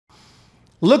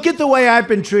Look at the way I've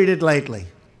been treated lately,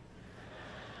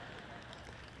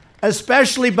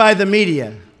 especially by the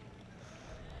media.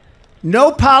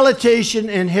 No politician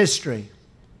in history,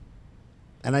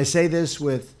 and I say this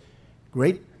with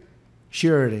great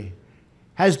surety,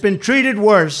 has been treated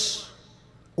worse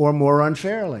or more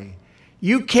unfairly.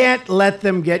 You can't let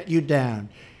them get you down.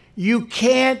 You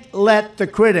can't let the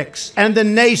critics and the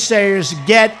naysayers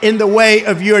get in the way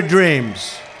of your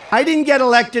dreams. I didn't get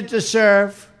elected to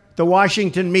serve the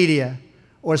Washington media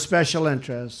or special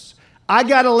interests. I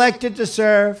got elected to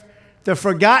serve the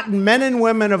forgotten men and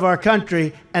women of our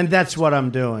country, and that's what I'm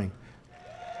doing.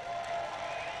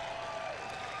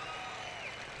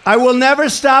 I will never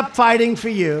stop fighting for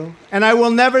you, and I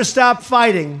will never stop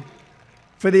fighting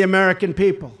for the American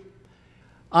people.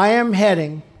 I am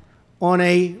heading on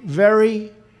a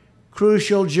very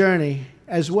crucial journey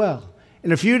as well.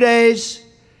 In a few days,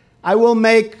 I will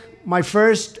make my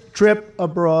first trip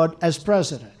abroad as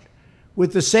president,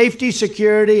 with the safety,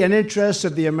 security, and interests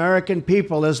of the American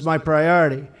people as my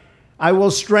priority. I will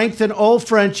strengthen old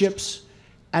friendships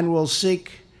and will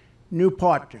seek new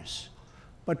partners,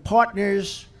 but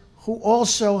partners who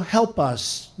also help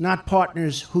us, not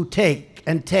partners who take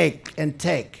and take and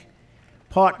take.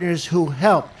 Partners who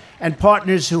help, and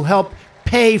partners who help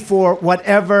pay for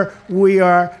whatever we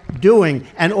are doing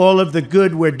and all of the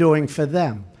good we're doing for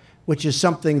them, which is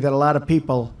something that a lot of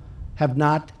people have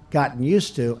not gotten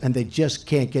used to, and they just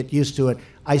can't get used to it.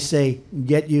 I say,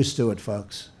 get used to it,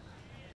 folks.